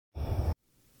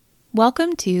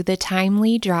Welcome to the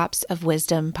Timely Drops of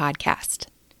Wisdom podcast.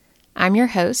 I'm your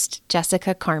host,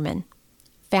 Jessica Carmen,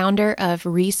 founder of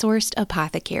Resourced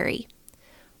Apothecary,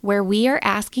 where we are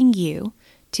asking you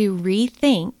to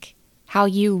rethink how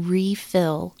you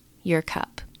refill your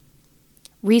cup.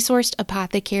 Resourced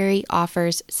Apothecary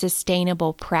offers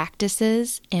sustainable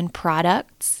practices and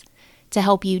products to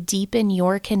help you deepen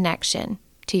your connection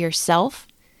to yourself,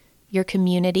 your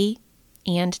community,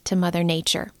 and to Mother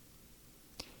Nature.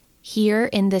 Here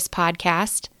in this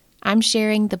podcast, I'm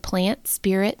sharing the plant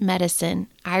spirit medicine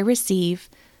I receive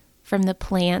from the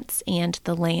plants and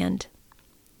the land.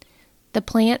 The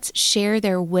plants share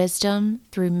their wisdom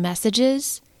through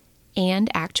messages and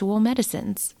actual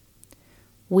medicines.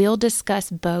 We'll discuss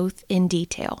both in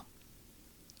detail.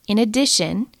 In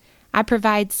addition, I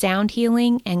provide sound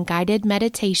healing and guided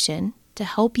meditation to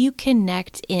help you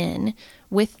connect in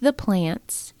with the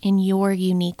plants in your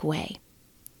unique way.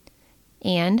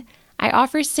 And I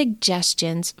offer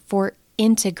suggestions for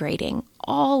integrating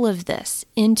all of this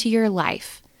into your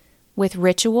life with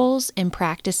rituals and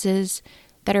practices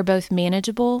that are both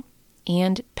manageable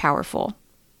and powerful.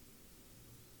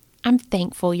 I'm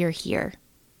thankful you're here.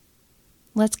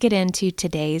 Let's get into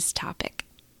today's topic.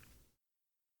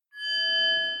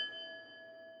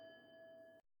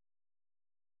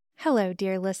 Hello,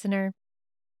 dear listener.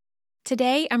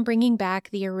 Today, I'm bringing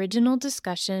back the original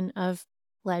discussion of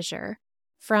pleasure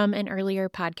from an earlier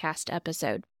podcast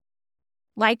episode.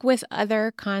 Like with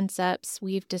other concepts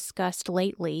we've discussed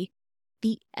lately,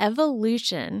 the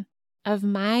evolution of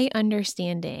my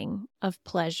understanding of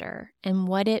pleasure and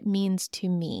what it means to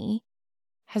me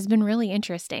has been really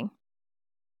interesting.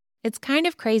 It's kind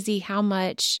of crazy how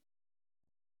much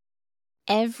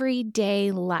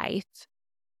everyday life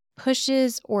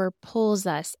pushes or pulls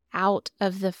us out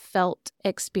of the felt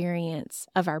experience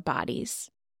of our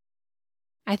bodies.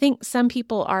 I think some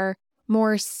people are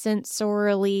more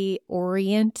sensorially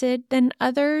oriented than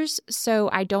others,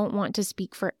 so I don't want to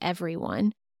speak for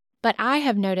everyone. But I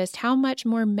have noticed how much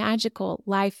more magical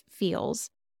life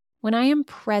feels when I am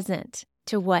present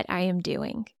to what I am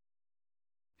doing.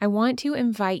 I want to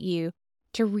invite you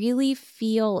to really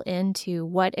feel into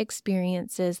what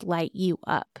experiences light you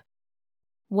up.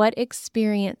 What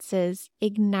experiences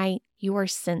ignite your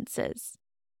senses?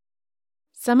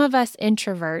 Some of us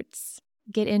introverts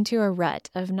get into a rut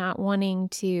of not wanting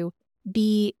to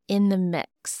be in the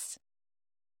mix.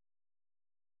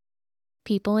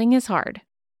 Peopling is hard.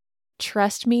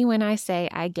 Trust me when I say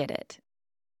I get it.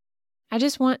 I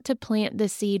just want to plant the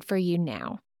seed for you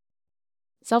now.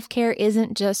 Self-care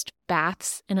isn't just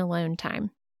baths and alone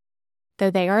time,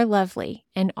 though they are lovely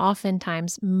and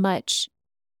oftentimes much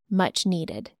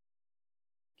needed.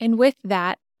 And with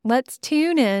that, let's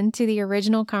tune in to the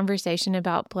original conversation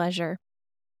about pleasure.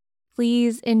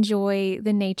 Please enjoy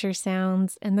the nature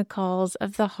sounds and the calls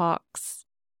of the hawks.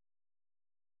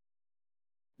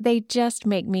 They just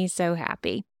make me so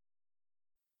happy.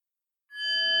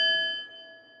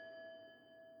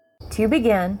 To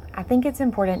begin, I think it's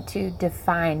important to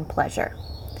define pleasure.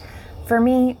 For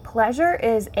me, pleasure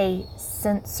is a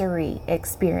sensory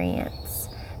experience,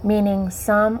 meaning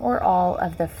some or all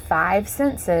of the 5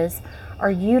 senses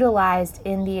are utilized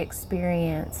in the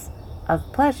experience of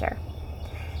pleasure.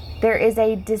 There is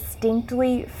a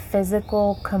distinctly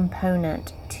physical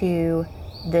component to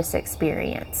this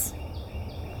experience.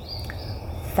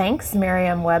 Thanks,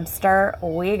 Merriam-Webster,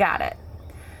 we got it.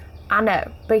 I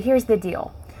know, but here's the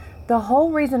deal. The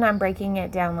whole reason I'm breaking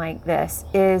it down like this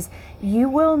is you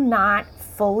will not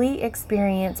fully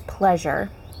experience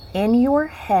pleasure in your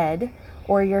head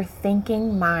or your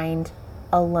thinking mind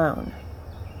alone.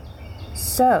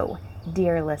 So,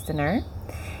 dear listener,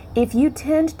 if you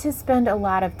tend to spend a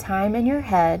lot of time in your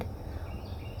head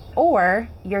or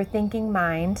your thinking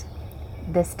mind,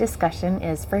 this discussion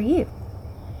is for you.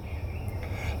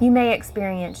 You may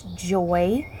experience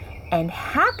joy and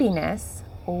happiness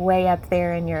way up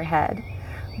there in your head,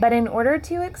 but in order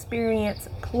to experience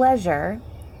pleasure,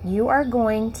 you are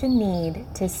going to need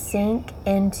to sink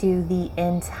into the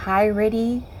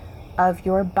entirety of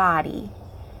your body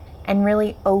and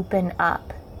really open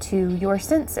up to your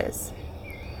senses.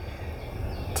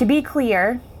 To be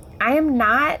clear, I am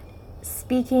not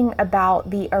speaking about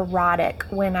the erotic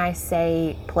when I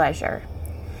say pleasure.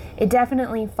 It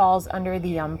definitely falls under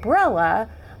the umbrella,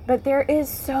 but there is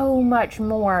so much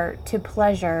more to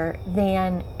pleasure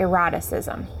than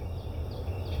eroticism.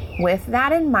 With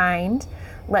that in mind,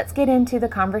 let's get into the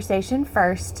conversation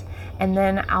first, and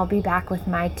then I'll be back with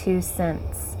my 2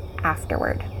 cents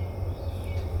afterward.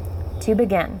 To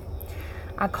begin,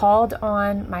 I called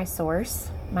on my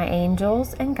source, my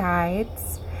angels and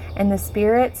guides, and the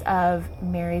spirits of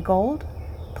marigold,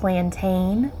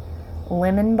 plantain,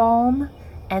 lemon balm,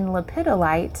 and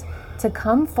lepidolite to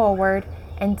come forward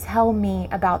and tell me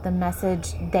about the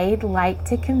message they'd like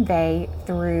to convey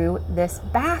through this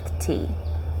bath tea.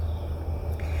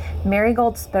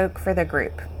 Marigold spoke for the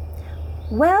group.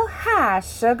 Well, hi,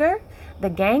 sugar. The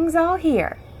gang's all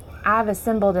here. I've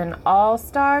assembled an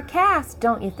all-star cast,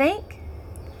 don't you think?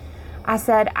 I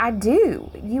said, I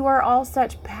do. You are all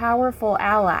such powerful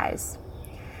allies.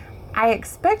 I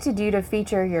expected you to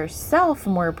feature yourself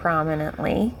more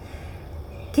prominently.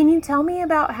 Can you tell me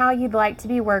about how you'd like to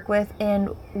be worked with and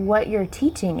what your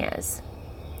teaching is?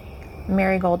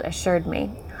 Marigold assured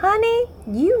me, honey,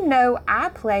 you know I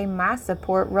play my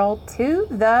support role to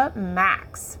the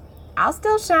max. I'll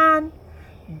still shine.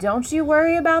 Don't you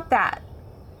worry about that.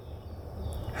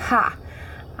 Ha,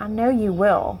 I know you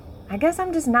will. I guess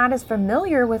I'm just not as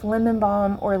familiar with lemon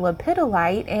balm or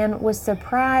lepidolite and was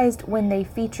surprised when they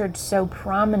featured so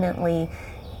prominently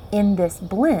in this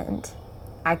blend,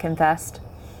 I confessed.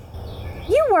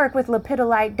 You work with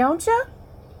lepidolite, don't you?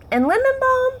 And lemon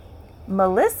balm?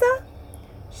 Melissa?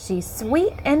 She's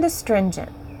sweet and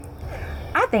astringent.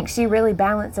 I think she really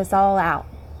balanced us all out.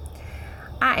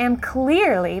 I am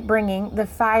clearly bringing the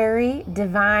fiery,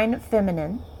 divine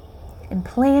feminine, and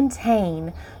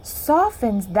plantain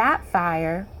softens that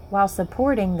fire while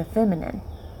supporting the feminine.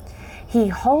 He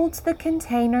holds the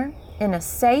container in a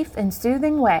safe and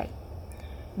soothing way.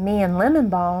 Me and lemon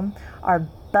balm are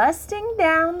busting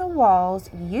down the walls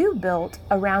you built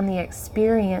around the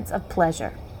experience of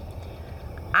pleasure.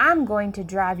 I'm going to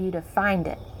drive you to find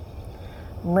it.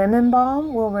 Lemon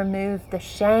balm will remove the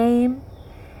shame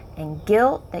and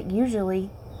guilt that usually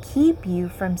keep you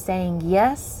from saying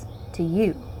yes to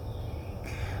you.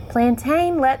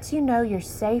 Plantain lets you know you're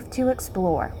safe to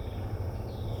explore.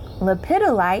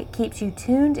 Lepidolite keeps you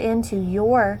tuned into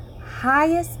your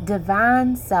highest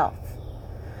divine self.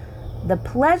 The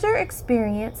pleasure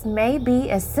experience may be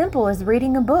as simple as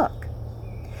reading a book.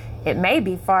 It may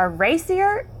be far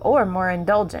racier or more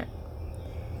indulgent.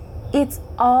 It's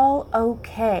all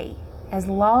okay as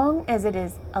long as it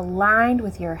is aligned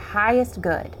with your highest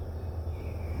good.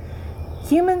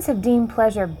 Humans have deemed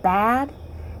pleasure bad,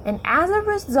 and as a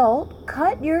result,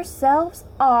 cut yourselves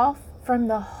off from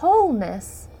the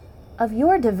wholeness of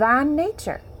your divine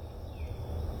nature.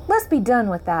 Let's be done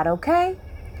with that, okay?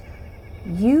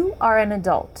 You are an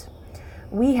adult.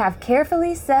 We have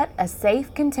carefully set a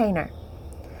safe container.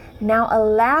 Now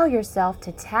allow yourself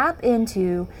to tap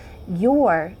into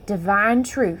your divine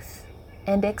truth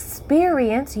and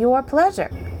experience your pleasure.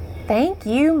 Thank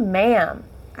you, ma'am,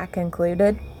 I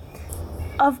concluded.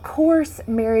 Of course,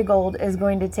 Marigold is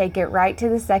going to take it right to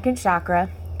the second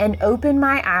chakra and open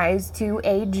my eyes to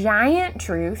a giant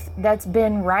truth that's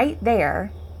been right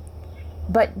there,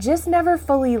 but just never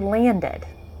fully landed.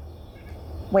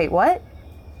 Wait, what?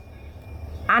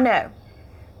 I know.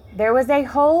 There was a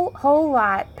whole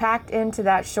lot packed into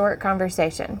that short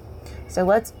conversation. So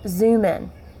let's zoom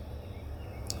in.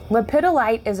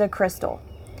 Lepidolite is a crystal.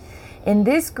 In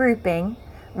this grouping,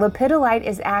 lepidolite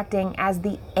is acting as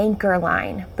the anchor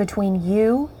line between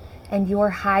you and your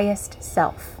highest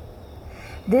self.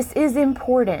 This is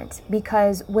important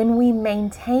because when we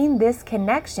maintain this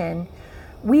connection,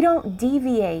 we don't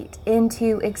deviate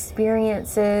into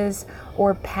experiences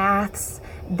or paths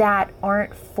that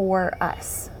aren't for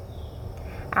us.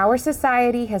 Our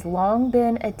society has long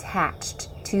been attached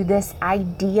to this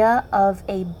idea of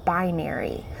a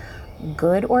binary,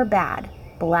 good or bad,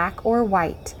 black or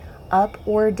white, up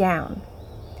or down.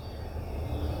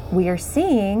 We are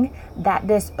seeing that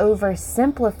this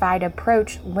oversimplified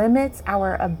approach limits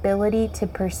our ability to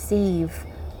perceive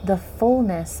the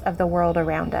fullness of the world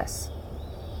around us.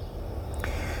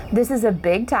 This is a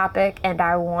big topic, and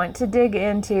I want to dig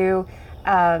into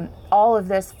all of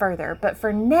this further. But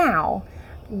for now,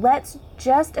 let's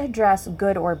just address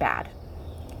good or bad.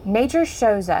 Nature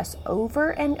shows us over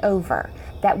and over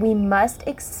that we must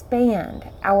expand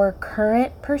our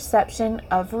current perception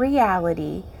of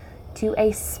reality to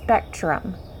a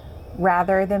spectrum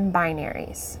rather than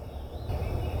binaries.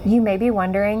 You may be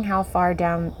wondering how far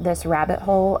down this rabbit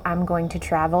hole I'm going to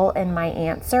travel, and my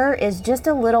answer is just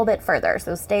a little bit further,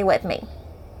 so stay with me.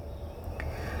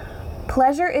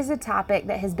 Pleasure is a topic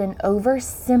that has been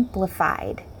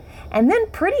oversimplified and then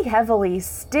pretty heavily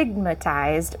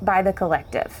stigmatized by the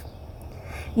collective.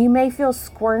 You may feel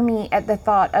squirmy at the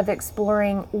thought of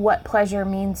exploring what pleasure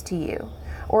means to you.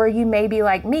 Or you may be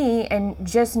like me and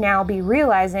just now be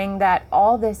realizing that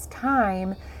all this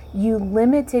time you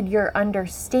limited your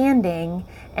understanding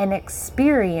and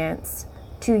experience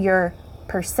to your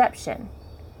perception.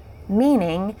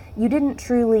 meaning you didn't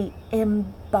truly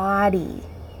embody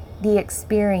the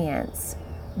experience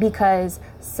because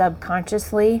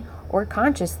subconsciously or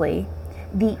consciously,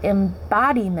 the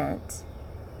embodiment,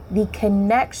 the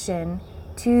connection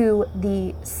to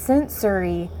the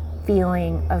sensory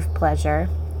feeling of pleasure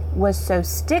was so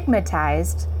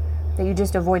stigmatized that you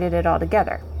just avoided it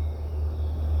altogether.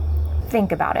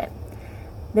 Think about it.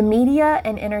 The media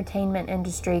and entertainment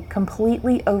industry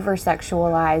completely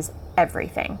over-sexualize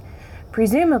everything,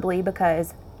 presumably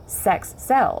because sex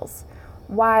sells,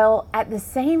 while at the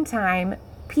same time,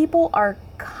 people are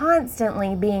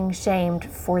constantly being shamed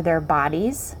for their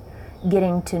bodies,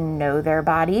 getting to know their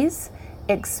bodies,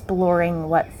 exploring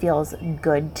what feels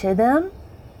good to them.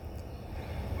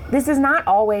 This is not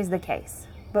always the case,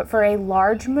 but for a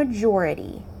large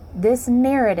majority, this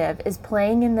narrative is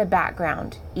playing in the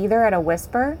background, either at a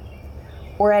whisper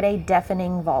or at a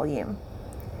deafening volume.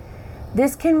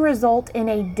 This can result in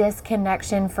a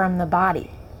disconnection from the body,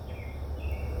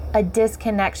 a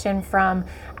disconnection from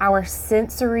our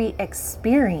sensory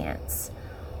experience,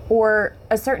 or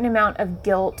a certain amount of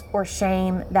guilt or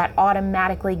shame that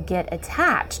automatically get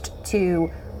attached to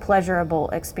pleasurable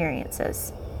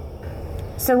experiences.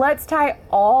 So let's tie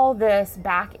all this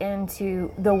back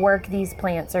into the work these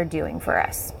plants are doing for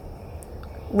us.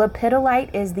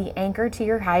 Lepidolite is the anchor to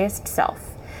your highest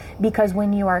self, because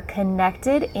when you are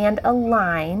connected and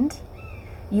aligned,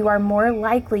 you are more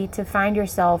likely to find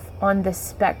yourself on the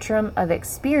spectrum of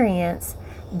experience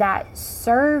that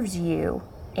serves you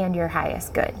and your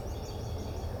highest good.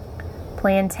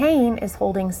 Plantain is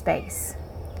holding space,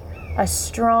 a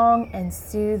strong and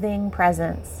soothing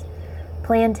presence.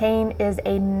 Plantain is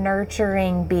a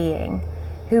nurturing being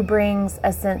who brings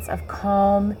a sense of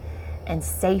calm and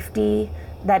safety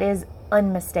that is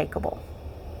unmistakable.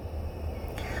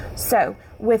 So,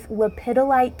 with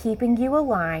lepidolite keeping you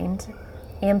aligned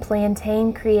and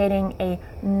plantain creating a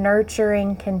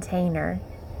nurturing container,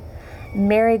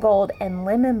 marigold and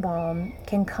lemon balm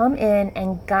can come in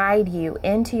and guide you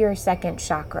into your second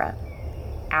chakra,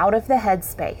 out of the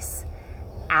headspace,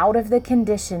 out of the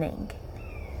conditioning,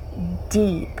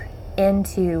 deep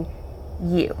into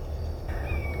you.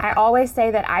 I always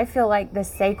say that I feel like the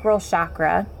sacral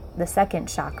chakra, the second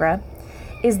chakra,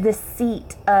 is the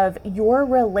seat of your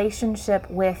relationship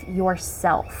with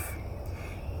yourself.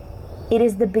 It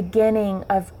is the beginning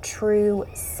of true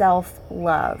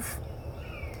self-love.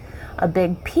 A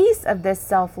big piece of this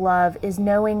self-love is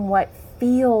knowing what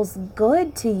feels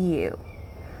good to you,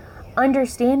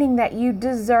 understanding that you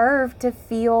deserve to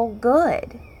feel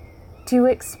good, to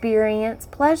experience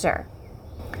pleasure.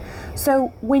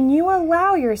 So when you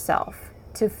allow yourself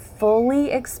to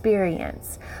fully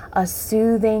experience a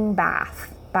soothing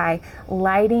bath by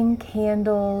lighting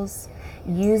candles,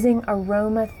 using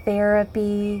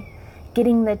aromatherapy,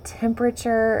 getting the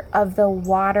temperature of the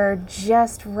water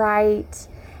just right,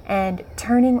 and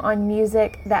turning on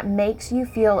music that makes you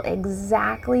feel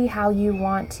exactly how you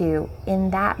want to in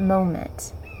that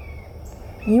moment,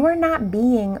 you are not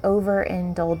being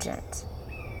overindulgent.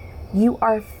 You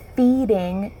are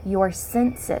feeding your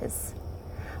senses,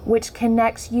 which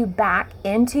connects you back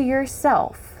into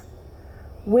yourself,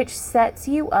 which sets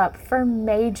you up for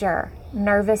major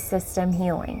nervous system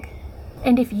healing.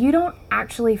 And if you don't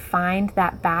actually find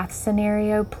that bath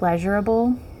scenario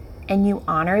pleasurable and you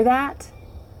honor that,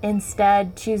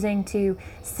 instead choosing to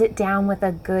sit down with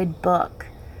a good book,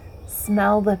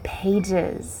 smell the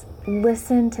pages,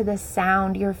 listen to the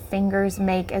sound your fingers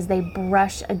make as they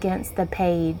brush against the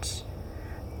page,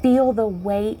 feel the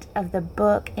weight of the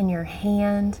book in your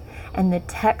hand and the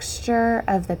texture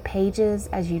of the pages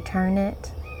as you turn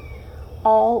it,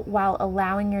 all while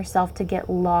allowing yourself to get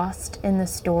lost in the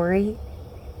story,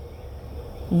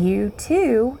 you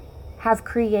too have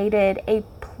created a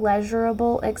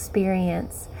pleasurable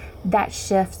experience that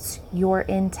shifts your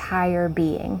entire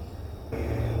being.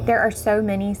 There are so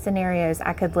many scenarios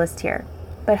I could list here,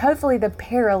 but hopefully the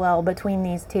parallel between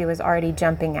these two is already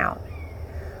jumping out.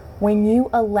 When you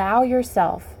allow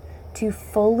yourself to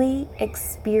fully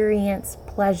experience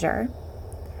pleasure,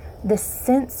 the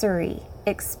sensory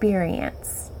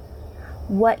experience,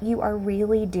 what you are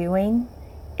really doing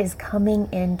is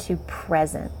coming into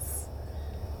presence.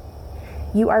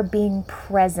 You are being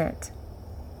present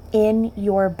in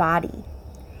your body,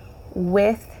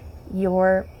 with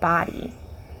your body,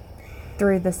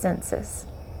 through the senses.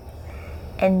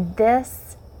 And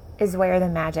this is where the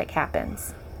magic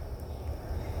happens.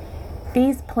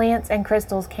 These plants and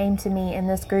crystals came to me in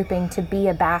this grouping to be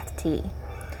a bath tea.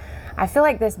 I feel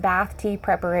like this bath tea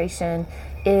preparation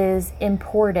is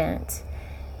important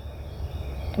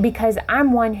because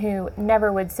I'm one who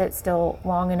never would sit still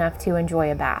long enough to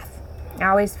enjoy a bath. I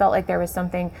always felt like there was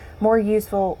something more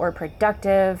useful or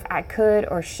productive I could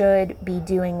or should be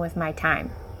doing with my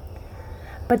time.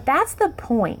 But that's the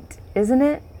point, isn't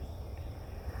it?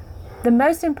 The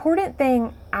most important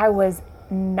thing I was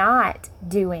not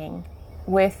doing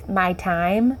with my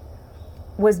time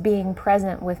was being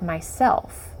present with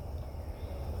myself.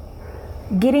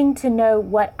 Getting to know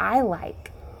what I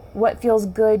like, what feels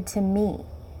good to me.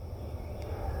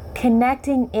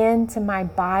 Connecting into my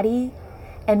body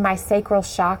and my sacral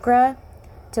chakra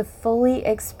to fully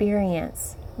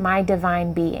experience my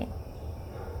divine being.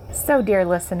 So, dear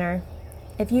listener,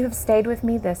 if you have stayed with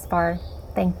me this far,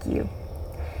 thank you.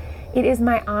 It is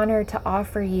my honor to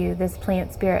offer you this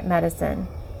plant spirit medicine,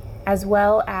 as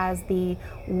well as the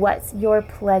What's Your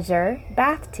Pleasure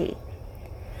bath tea.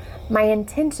 My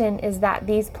intention is that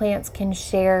these plants can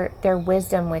share their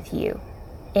wisdom with you,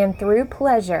 and through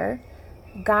pleasure,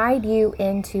 guide you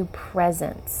into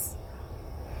presence.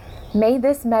 May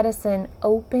this medicine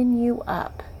open you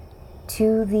up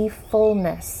to the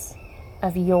fullness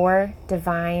of your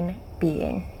divine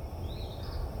being.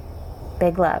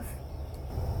 Big love.